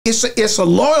It's a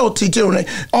loyalty to it.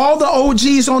 All the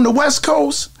OGs on the West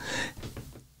Coast,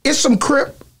 it's some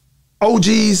Crip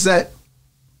OGs that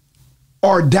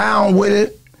are down with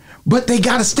it, but they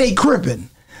got to stay crippin'.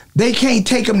 They can't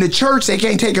take them to church. They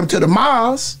can't take them to the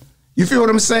mosque. You feel what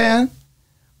I'm saying?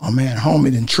 Oh man,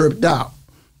 homie done tripped out.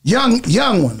 Young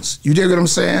ones. You dig what I'm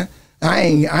saying? I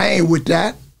ain't with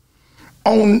that.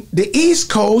 On the East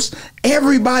Coast,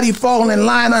 everybody fall in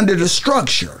line under the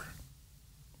structure.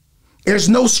 There's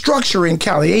no structure in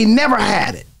Cali. They ain't never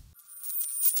had it.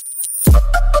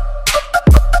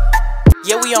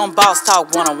 Yeah, we on Boss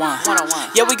Talk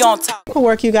 101. Yeah, we gonna talk. What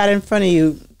work you got in front of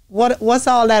you? What's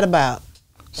all that about?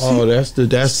 Oh, that's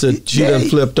the she done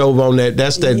flipped over on that.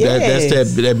 That's that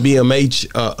BMH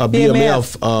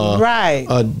BMF right.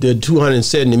 The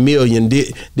 270 million.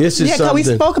 This is something. We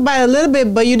spoke about it a little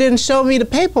bit, but you didn't show me the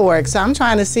paperwork, so I'm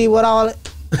trying to see what all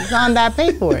is on that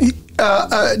paperwork.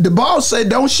 The boss said,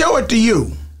 "Don't show it to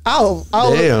you." Oh,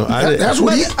 damn! That's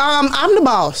what I'm the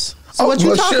boss. So what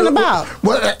you talking about?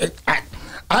 Well,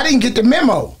 I didn't get the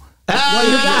memo. Well,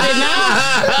 you got it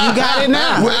now. You got it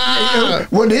now.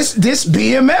 Well, this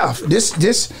BMF, this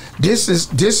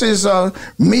is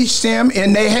Meech them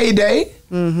in their heyday.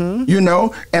 Mm-hmm. You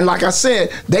know, and like I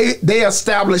said, they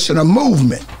establishing a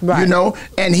movement. Right. You know,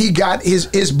 and he got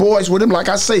his boys with him. Like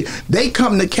I say, they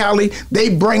come to Cali,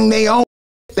 they bring their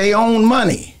own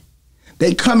money.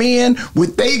 They come in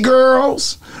with their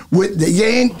girls.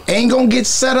 They ain't gonna get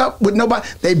set up with nobody.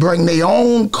 They bring their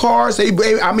own cars. They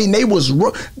was.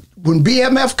 When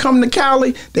BMF come to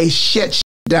Cali, they shut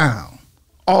down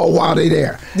all while they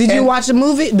there. Did you watch the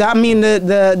movie? I mean,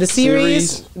 the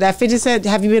series that 50 Cent.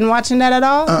 Have you been watching that at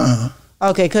all?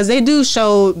 Okay, because they do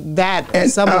show that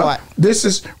somewhat. This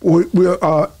is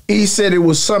he said it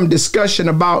was some discussion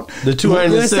about the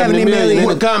 270 million in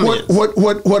the comments. What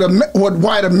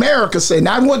white America say,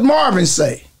 not what Marvin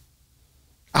say.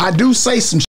 I do say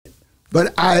some shit,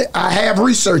 but I have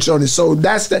research on it. So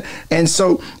that's the, and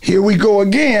so here we go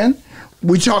again.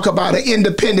 We talk about an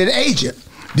independent agent.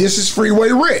 This is Freeway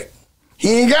Rick.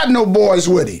 He ain't got no boys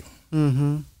with him.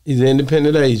 Mm-hmm. He's an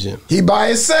independent agent. He by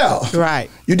himself.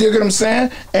 Right. You dig what I'm saying?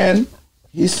 And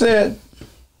he said,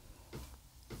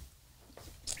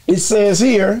 it says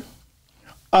here,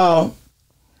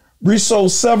 we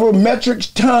sold several metric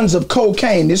tons of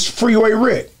cocaine. This is Freeway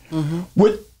Rick. Mm-hmm.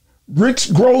 With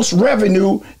Rick's gross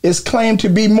revenue is claimed to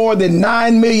be more than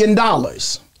 $9 million,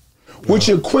 which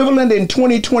equivalent in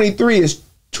 2023 is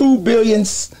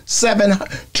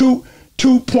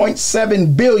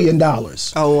 $2.7 billion.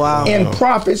 Oh wow! In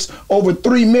profits over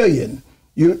 $3 million,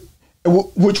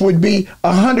 which would be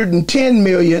 $110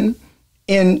 million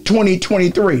in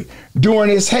 2023.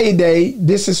 During his heyday,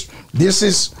 this is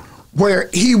where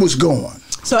he was going.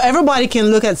 So everybody can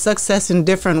look at success in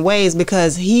different ways,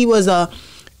 because he was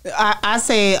I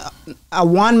say a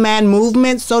one-man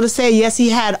movement, so to say. Yes, he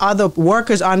had other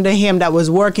workers under him that was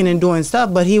working and doing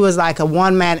stuff, but he was like a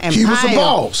one-man empire. He was a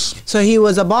boss. So he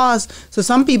was a boss. So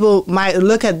some people might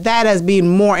look at that as being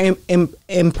more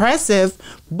impressive,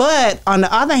 but on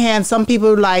the other hand, some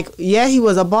people like, yeah, he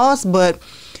was a boss, but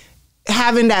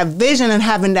having that vision and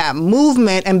having that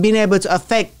movement and being able to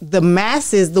affect the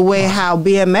masses the way how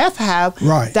BMF have,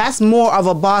 that's more of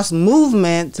a boss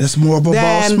movement. That's more of a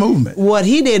boss movement. What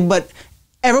he did, but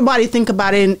everybody think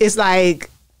about it, and it's like,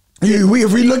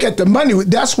 if we look at the money,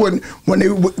 that's when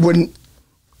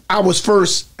I was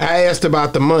first. I asked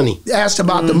about the money.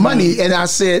 The money, and I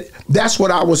said that's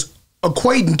what I was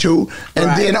equating to,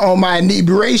 and then on my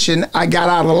inebriation, I got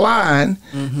out of line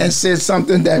and said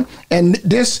something that, and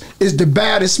this is the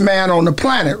baddest man on the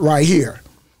planet right here.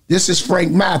 This is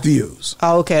Frank Matthews.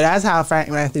 Oh, okay, that's how Frank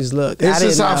Matthews looked. This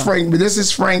is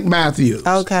Frank Matthews.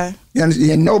 Okay.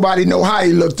 And nobody know how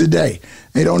he looked today.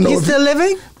 They don't know. He's still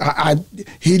living?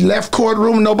 He left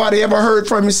courtroom. Nobody ever heard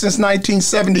from him since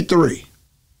 1973.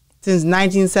 Since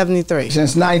 1973.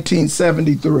 Since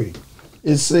 1973.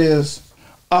 It says,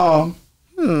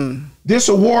 this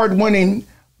award-winning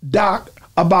doc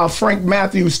about Frank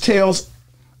Matthews tells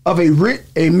of a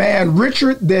man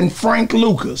richer than Frank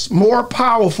Lucas, more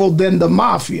powerful than the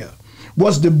mafia,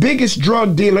 was the biggest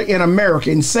drug dealer in America.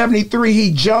 In 73,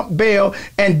 he jumped bail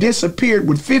and disappeared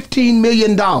with $15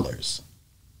 million.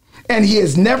 And he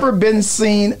has never been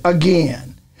seen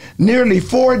again. Nearly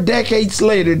 4 decades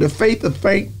later, the fate of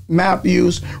Frank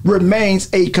Matthews remains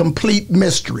a complete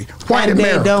mystery. White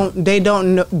America. They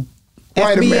don't know.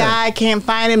 White FBI America can't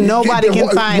find him. Nobody can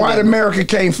find him. White America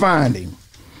can't find him.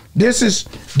 This is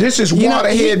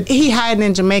Waterhead. He hiding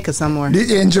in Jamaica somewhere.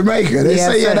 In Jamaica, they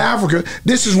say in Africa.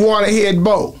 This is Waterhead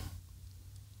Bo.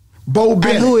 Bo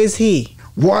Bennett. And who is he?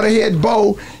 Waterhead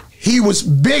Bo. He was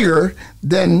bigger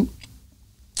than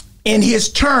in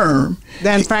his term.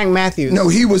 Than Frank Matthews. No,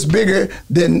 he was bigger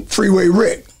than Freeway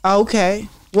Rick. Okay.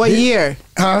 What year?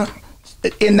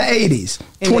 In the 80s.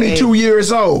 22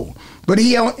 years old. But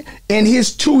he in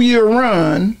his 2-year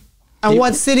run. And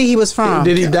what city he was from?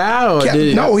 Did he die or did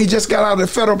he? No, he just got out of the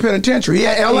federal penitentiary.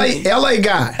 Yeah, LA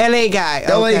guy. LA guy.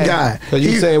 Okay. LA guy. Because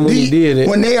you saying when he did it.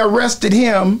 When they arrested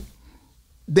him,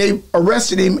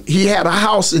 he had a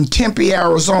house in Tempe,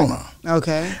 Arizona.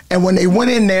 Okay. And when they went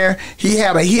in there, he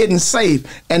had a hidden safe.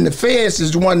 And the feds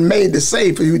is the one made the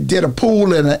safe. He did a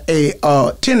pool and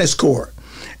a tennis court.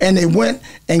 And they went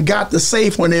and got the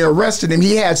safe when they arrested him.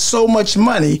 He had so much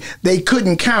money, they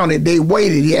couldn't count it. They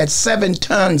waited. He had 7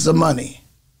 tons of money.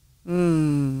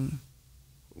 Wow.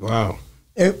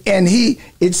 And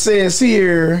it says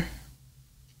here,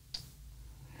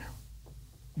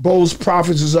 Bo's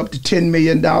profits was up to $10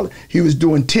 million. He was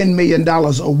doing $10 million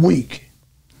a week.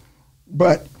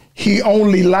 But he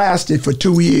only lasted for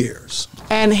 2 years.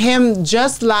 And him,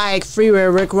 just like Freeway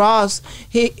Rick Ross,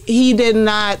 he did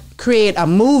not create a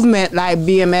movement like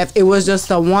BMF. It was just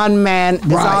a one man.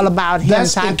 It's all about him.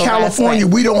 That's type in of California.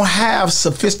 aspect. We don't have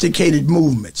sophisticated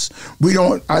movements. We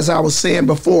don't, as I was saying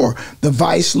before, the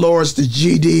Vice Lords, the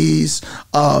GDs,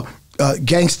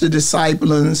 Gangster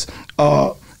Disciplines,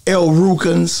 El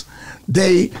Rukins,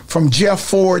 they from Jeff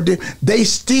Ford. They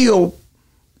still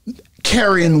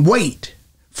carrying weight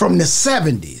from the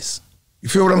 70s. You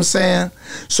feel what I'm saying?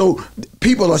 So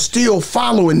people are still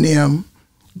following them.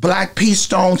 Black Peace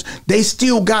Stones, they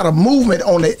still got a movement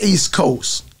on the East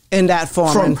Coast. In that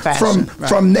form and fashion.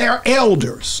 From their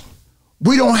elders.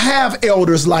 We don't have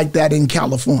elders like that in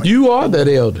California. You are that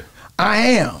elder. I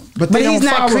am. But they don't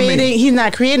follow me. He's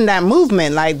not creating that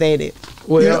movement like they did.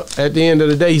 Well, at the end of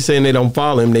the day, he's saying they don't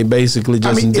follow him. They basically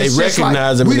just, they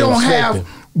recognize him. We don't have,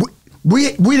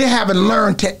 we haven't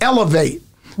learned to elevate.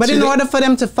 But in order for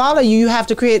them to follow you, you have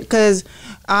to create, because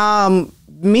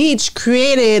Meech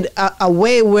created a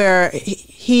way where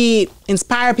he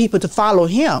inspired people to follow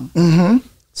him. Mm-hmm.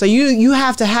 So you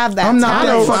have to have that. I'm not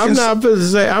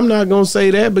going to say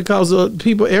that because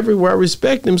people everywhere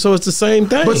respect him, so it's the same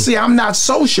thing. But see, I'm not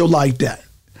social like that.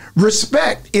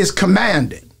 Respect is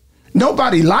commanded.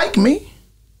 Nobody like me,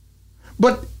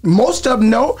 but most of them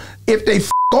know if they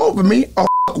over me or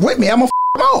with me, I'm going to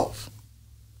them off.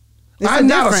 I'm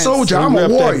not a soldier. I'm a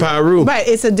warrior. Piru. Right,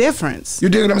 it's a difference. You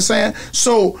dig what I'm saying?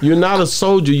 So you're not a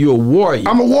soldier. You're a warrior.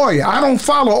 I'm a warrior. I don't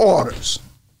follow orders.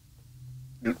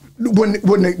 When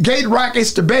the gate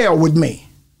rockets the bell with me.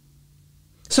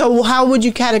 So how would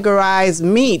you categorize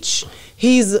Meech?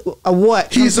 He's a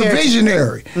what? He's a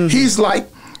visionary. Mm-hmm. He's like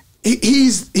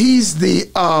he's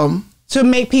the to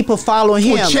make people follow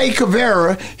him. With Che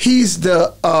Guevara, he's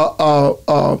the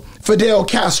Fidel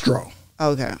Castro.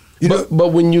 Okay. But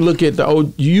when you look at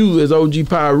you as OG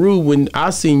Piru, when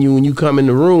I seen you when you come in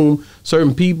the room,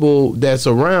 certain people that's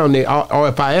around, or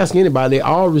if I ask anybody, they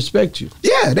all respect you.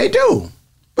 Yeah, they do.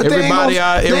 But everybody they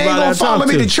ain't gonna follow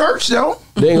me to church though.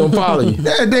 They ain't gonna follow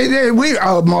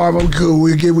you. Marvin, cool.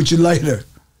 We'll get with you later.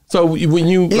 So when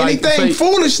you anything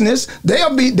foolishness,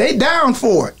 they down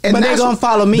for it. And but they're gonna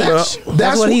follow me. That's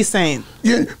what he's saying.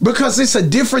 Because it's a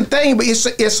different thing, but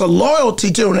it's a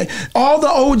loyalty to it. All the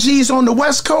OGs on the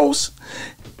West Coast,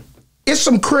 it's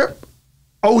some Crip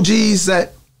OGs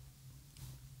that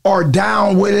are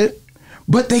down with it,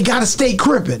 but they gotta stay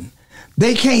cripping.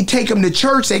 They can't take them to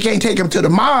church. They can't take them to the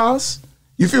mosque.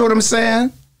 You feel what I'm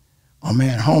saying? Oh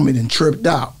man, homie done tripped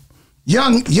out.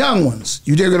 Young ones.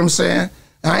 You dig what I'm saying?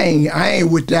 I ain't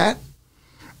with that.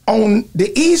 On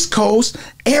the East Coast,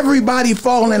 everybody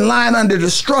fall in line under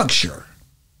the structure.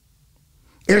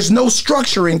 There's no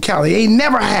structure in Cali. They ain't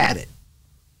never had it.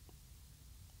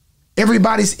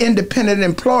 Everybody's independent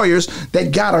employers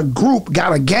that got a group,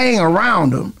 got a gang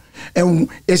around them. And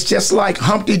it's just like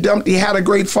Humpty Dumpty had a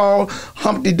great fall.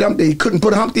 Humpty Dumpty couldn't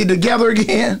put Humpty together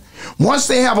again. Once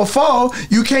they have a fall,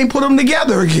 you can't put them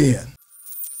together again.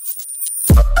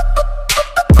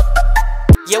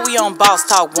 Yeah, we on Boss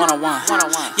Talk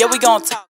 101. Yeah, we gonna talk.